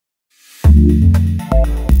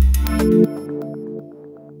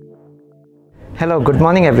Hello, good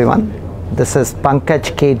morning everyone. This is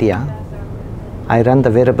Pankaj Kedia. I run the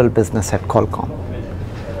wearable business at Qualcomm.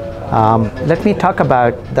 Let me talk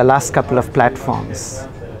about the last couple of platforms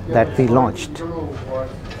that we launched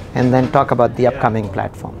and then talk about the upcoming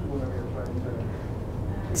platform.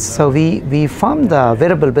 So we formed the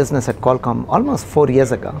wearable business at Qualcomm almost 4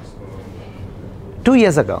 years ago. 2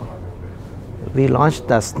 years ago, we launched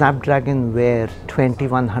the Snapdragon Wear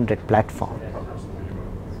 2100 platform.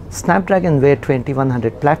 Snapdragon Wear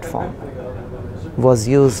 2100 platform was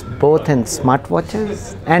used both in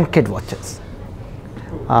smartwatches and kid watches.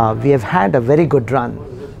 We have had a very good run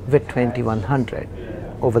with 2100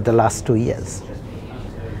 over the last 2 years.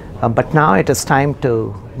 But now it is time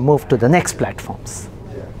to move to the next platforms.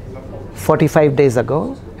 45 days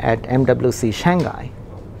ago at MWC Shanghai,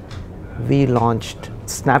 we launched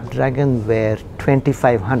Snapdragon Wear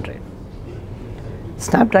 2500.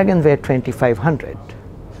 Snapdragon Wear 2500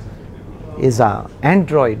 is an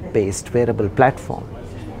Android-based wearable platform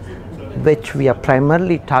which we are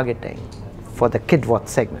primarily targeting for the kid watch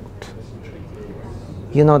segment.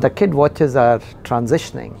 You know, the kid watches are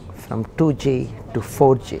transitioning from 2G to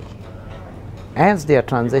 4G. As they are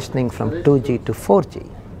transitioning from 2G to 4G,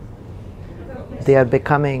 they are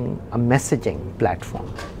becoming a messaging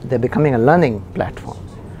platform. They're becoming a learning platform.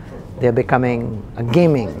 They're becoming a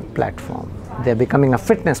gaming platform. They're becoming a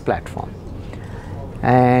fitness platform.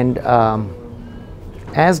 And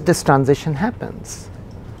as this transition happens,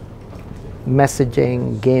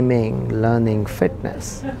 messaging, gaming, learning,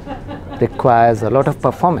 fitness requires a lot of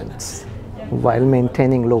performance while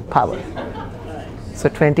maintaining low power. So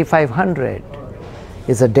 2500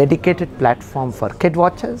 is a dedicated platform for kid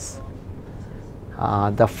watches.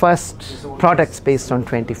 The first products based on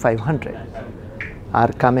 2500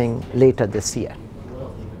 are coming later this year.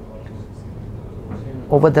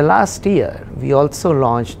 Over the last year, we also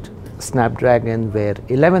launched Snapdragon Wear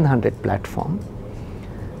 1100 platform.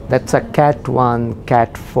 That's a Cat 1,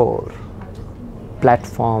 Cat 4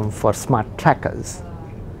 platform for smart trackers.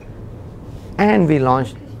 And we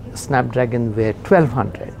launched Snapdragon Wear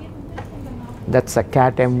 1200. That's a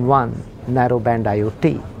Cat M1 narrowband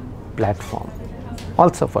IoT platform,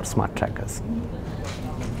 also for smart trackers.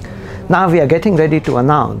 Now we are getting ready to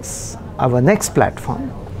announce our next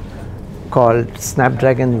platform called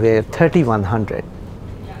Snapdragon Wear 3100.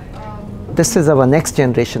 This is our next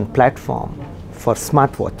generation platform for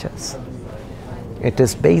smartwatches. It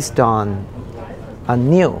is based on a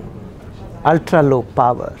new ultra low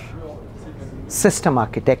power system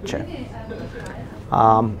architecture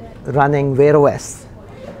running Wear OS.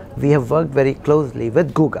 We have worked very closely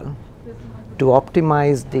with Google to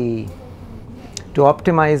optimize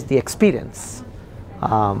the experience,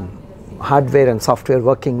 hardware and software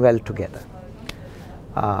working well together.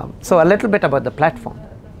 So a little bit about the platform.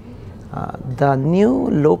 The new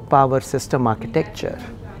low power system architecture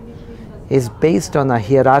is based on a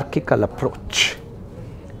hierarchical approach.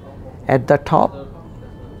 At the top,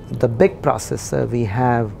 the big processor, we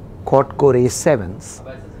have quad-core A7s,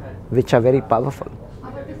 which are very powerful.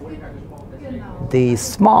 The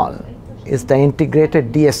small is the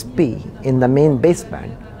integrated DSP in the main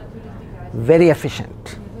baseband, very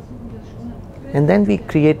efficient. And then we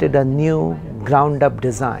created a new ground-up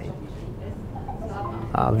design.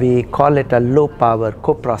 We call it a low-power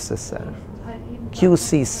coprocessor,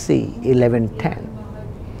 QCC 1110.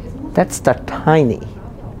 That's the tiny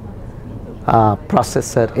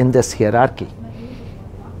processor in this hierarchy.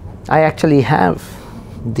 I actually have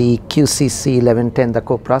the QCC 1110, the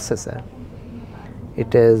coprocessor.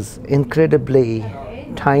 It is incredibly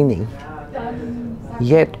tiny,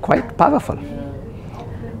 yet quite powerful.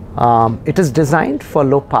 It is designed for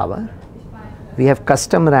low power. We have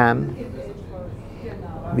custom RAM.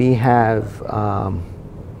 We have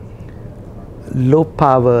low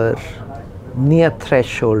power near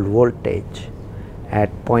threshold voltage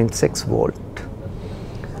at 0.6 volt.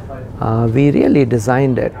 We really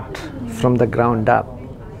designed it from the ground up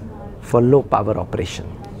for low power operation.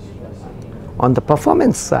 On the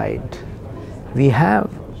performance side, we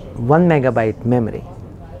have 1 megabyte memory.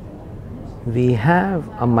 We have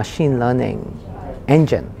a machine learning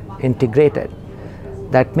engine integrated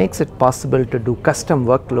that makes it possible to do custom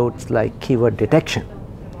workloads like keyword detection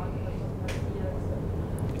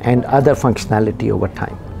and other functionality over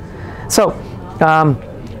time. So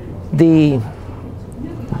the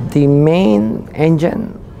main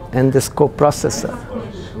engine and this coprocessor,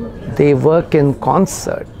 they work in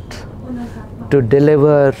concert to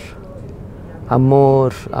deliver a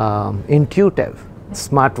more intuitive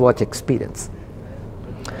smartwatch experience.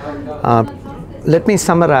 Let me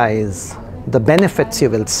summarize the benefits you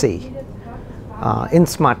will see in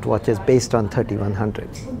smartwatches based on 3100.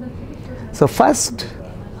 So first,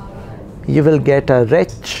 you will get a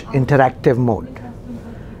rich interactive mode.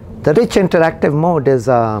 The rich interactive mode is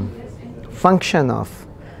a function of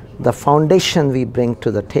the foundation we bring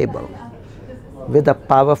to the table with a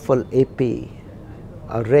powerful AP,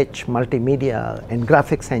 a rich multimedia and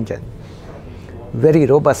graphics engine, very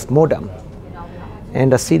robust modem,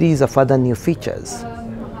 and a series of other new features.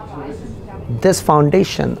 This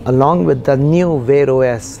foundation, along with the new Wear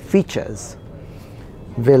OS features,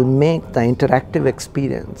 will make the interactive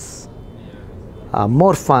experience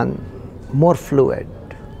more fun, more fluid,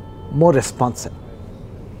 more responsive.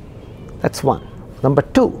 That's one. Number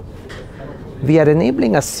two, we are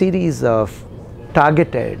enabling a series of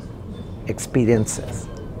targeted experiences.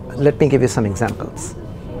 Let me give you some examples.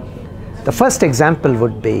 The first example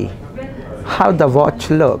would be how the watch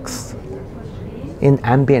looks in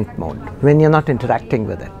ambient mode when you're not interacting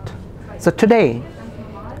with it. So today,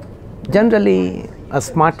 generally a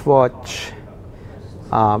smartwatch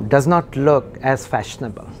does not look as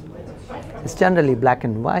fashionable. It's generally black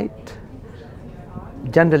and white,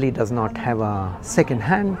 generally does not have a second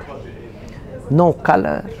hand, no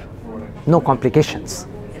color, no complications.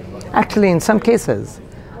 Actually, in some cases,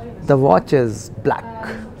 the watch is black.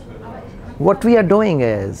 What we are doing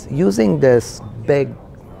is using this big,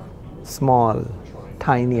 small,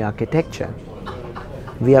 tiny architecture,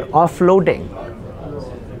 we are offloading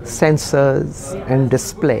sensors and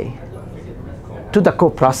display to the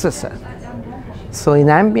coprocessor. So in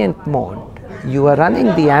ambient mode, you are running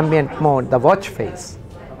the ambient mode, the watch face,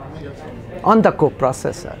 on the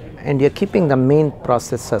coprocessor, and you're keeping the main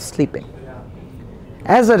processor sleeping.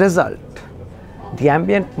 As a result, the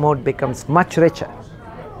ambient mode becomes much richer.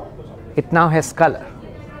 It now has color.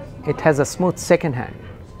 It has a smooth second hand.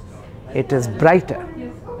 It is brighter,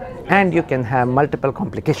 and you can have multiple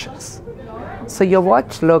complications. So your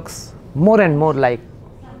watch looks more and more like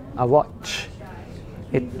a watch.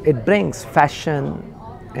 It brings fashion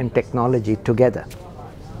and technology together.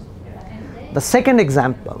 The second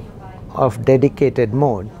example of dedicated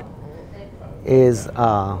mode is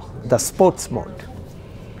the sports mode.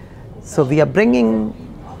 So we are bringing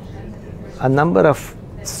a number of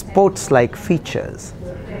sports-like features.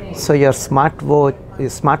 So your smartwatch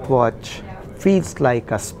feels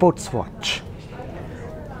like a sports watch.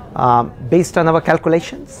 Based on our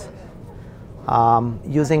calculations,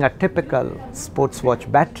 using a typical sports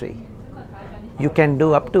watch battery, you can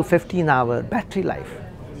do up to 15-hour battery life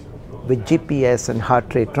with GPS and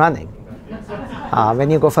heart rate running. When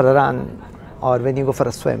you go for a run, or when you go for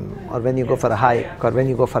a swim, or when you go for a hike, or when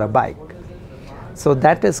you go for a bike. So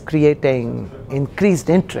that is creating increased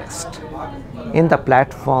interest in the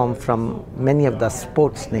platform from many of the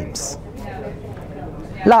sports names.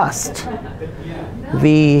 Last,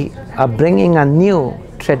 we are bringing a new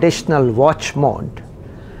traditional watch mode.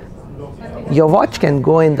 Your watch can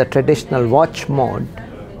go in the traditional watch mode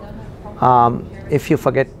if you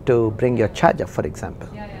forget to bring your charger, for example.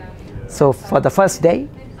 So for the first day,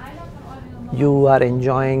 you are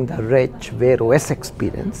enjoying the rich Wear OS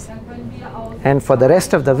experience, and for the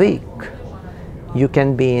rest of the week, you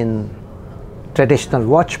can be in traditional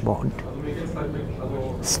watch mode,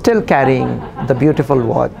 still carrying the beautiful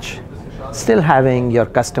watch, still having your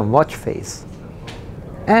custom watch face,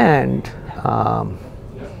 and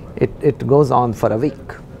it goes on for a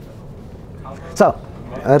week. So,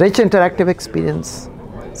 a rich interactive experience,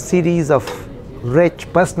 series of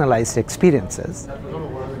rich personalized experiences,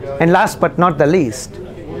 and last but not the least,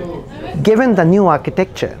 given the new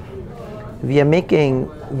architecture, we are making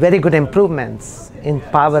very good improvements in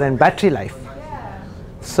power and battery life.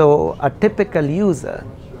 So a typical user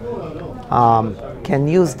can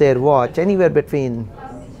use their watch anywhere between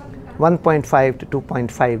 1.5 to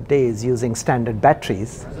 2.5 days using standard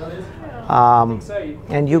batteries,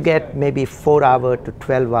 and you get maybe 4-hour to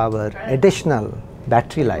 12-hour additional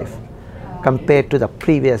battery life compared to the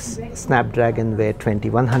previous Snapdragon Wear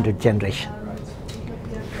 2100 generation.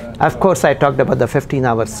 Of course, I talked about the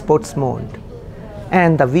 15-hour sports mode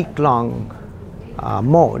and the week-long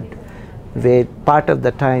mode, where part of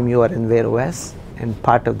the time you are in Wear OS and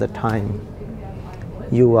part of the time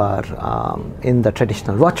you are in the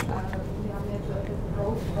traditional watch mode.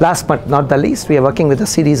 Last but not the least, we are working with a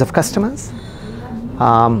series of customers.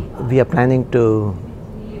 We are planning to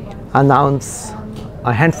announce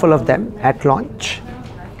a handful of them at launch,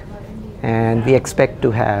 and we expect to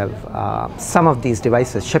have some of these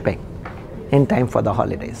devices shipping in time for the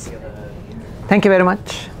holidays. Thank you very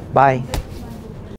much. Bye.